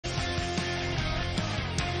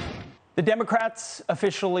The Democrats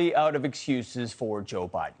officially out of excuses for Joe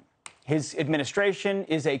Biden. His administration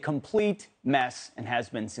is a complete mess and has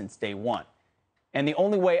been since day one. And the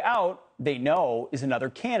only way out, they know, is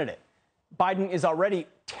another candidate. Biden is already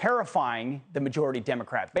terrifying the majority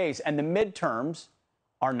Democrat base, and the midterms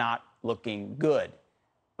are not looking good.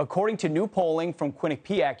 According to new polling from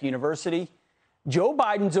Quinnipiac University, Joe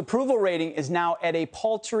Biden's approval rating is now at a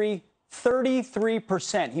paltry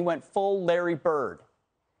 33%. He went full Larry Bird.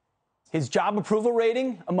 His job approval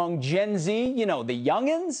rating among Gen Z, the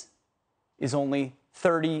youngins, is only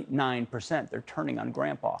 39%. They're turning on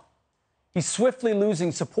grandpa. He's swiftly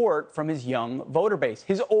losing support from his young voter base.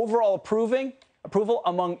 His overall approval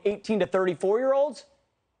among 18 to 34-year-olds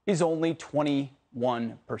is only 21%.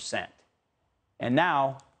 And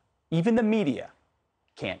now, even the media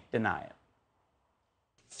can't deny it.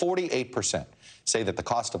 48% say that the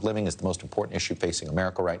cost of living is the most important issue facing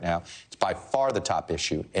America right now. It's by far the top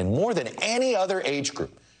issue, and more than any other age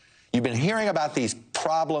group. You've been hearing about these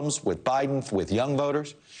problems with Biden, with young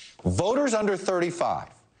voters. Voters under 35,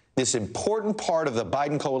 this important part of the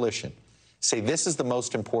Biden coalition, say this is the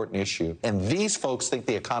most important issue, and these folks think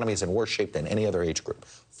the economy is in worse shape than any otall age group,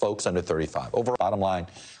 folks under 35. Overall, bottom line,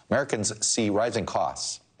 Americans see rising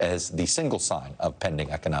costs as the single sign of pending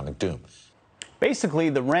economic doom. Basically,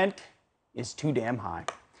 the rent is too damn high.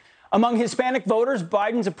 Among Hispanic voters,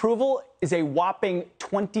 Biden's approval is a whopping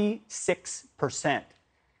 26%.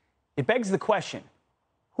 It begs the question,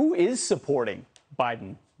 who is supporting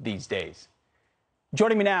Biden these days?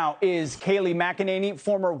 Joining me now is Kayleigh McEnany,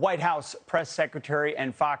 former White House press secretary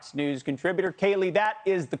and Fox News contributor. Kayleigh, that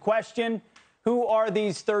is the question. Who are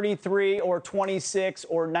these 33 or 26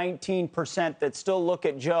 or 19% that still look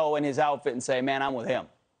at Joe and his outfit and say, man, I'm with him?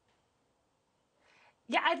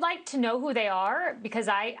 Yeah, I'd like to know who they are because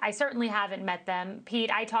I certainly haven't met them.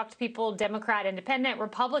 Pete, I talk to people, Democrat, Independent,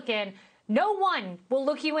 Republican. No one will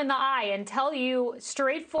look you in the eye and tell you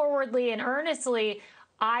straightforwardly and earnestly,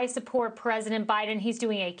 I support President Biden. He's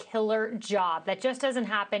doing a killer job. That just doesn't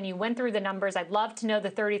happen. You went through the numbers. I'd love to know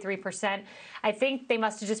the 33%. I think they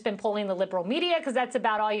must have just been polling the liberal media because that's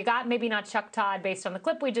about all you got. Maybe not Chuck Todd based on the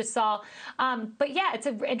clip we just saw. But yeah, it's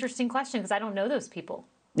an interesting question because I don't know those people.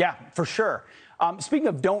 Yeah, for sure. Speaking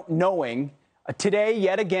of don't knowing, today,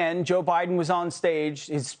 yet again, Joe Biden was on stage.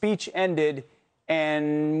 His speech ended,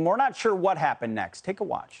 and we're not sure what happened next. Take a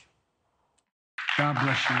watch. God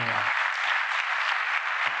bless you all.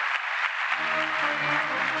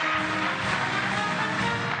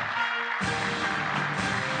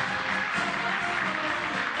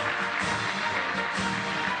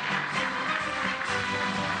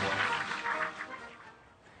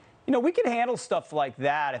 We could handle stuff like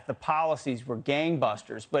that if the policies were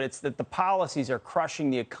gangbusters, but it's that the policies are crushing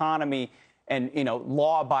the economy and,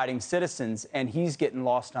 law-abiding citizens, and he's getting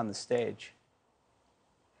lost on the stage.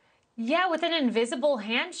 Yeah, with an invisible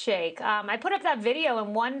handshake. I put up that video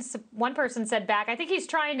and one person said back, I think he's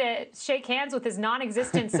trying to shake hands with his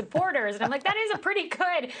non-existent supporters. And I'm like, that is a pretty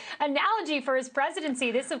good analogy for his presidency.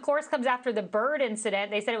 This, of course, comes after the bird incident.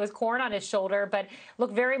 They said it was corn on his shoulder, but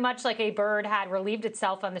looked very much like a bird had relieved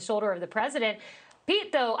itself on the shoulder of the president.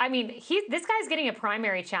 Pete, though, I mean, this guy's getting a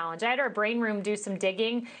primary challenge. I had our brain room do some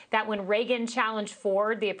digging that when Reagan challenged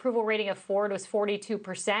Ford, the approval rating of Ford was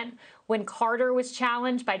 42%. When Carter was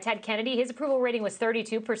challenged by Ted Kennedy, his approval rating was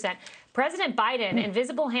 32%. President Biden,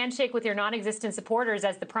 invisible handshake with your non-existent supporters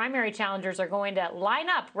as the primary challengers are going to line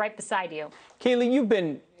up right beside you. Kayleigh, you've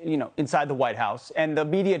been, inside the White House, and the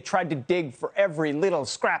media tried to dig for every little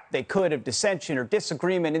scrap they could of dissension or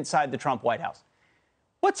disagreement inside the Trump White House.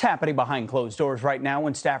 What's happening behind closed doors right now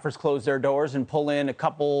when staffers close their doors and pull in a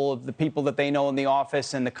couple of the people that they know in the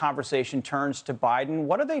office and the conversation turns to Biden?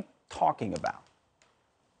 What are they talking about?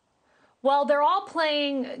 Well, they're all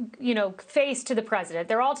playing, face to the president.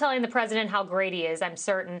 They're all telling the president how great he is, I'm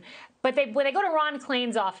certain. But when they go to Ron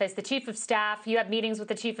Klain's office, the chief of staff, you have meetings with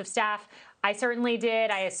the chief of staff. I certainly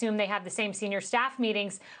did. I assume they have the same senior staff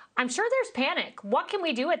meetings. I'm sure there's panic. What can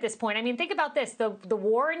we do at this point? I mean, think about this. The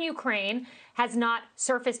war in Ukraine has not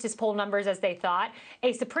surfaced his poll numbers as they thought.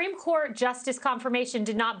 A Supreme Court justice confirmation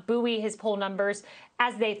did not buoy his poll numbers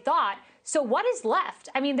as they thought. So what is left?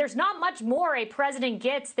 I mean, there's not much more a president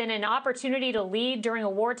gets than an opportunity to lead during a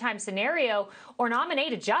wartime scenario or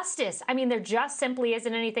nominate a justice. I mean, there just simply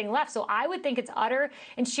isn't anything left. So I would think it's utter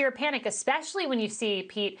and sheer panic, especially when you see,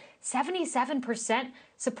 Pete, 77%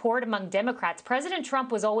 support among Democrats. President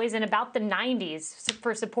Trump was always in about the 90s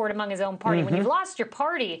for support among his own party. When you've lost your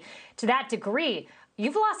party to that degree,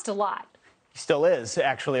 you've lost a lot. He still is,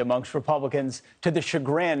 actually, amongst Republicans, to the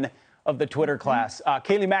chagrin of the Twitter class.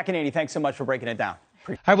 Kayleigh McEnany, thanks so much for breaking it down.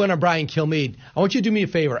 Hi, everyone. I'm Brian Kilmeade. I want you to do me a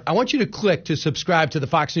favor. I want you to click to subscribe to the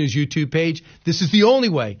Fox News YouTube page. This is the only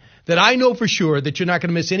way that I know for sure that you're not going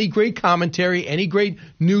to miss any great commentary, any great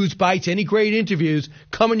news bites, any great interviews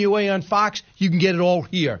coming your way on Fox. You can get it all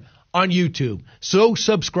here on YouTube. So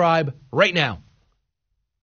subscribe right now.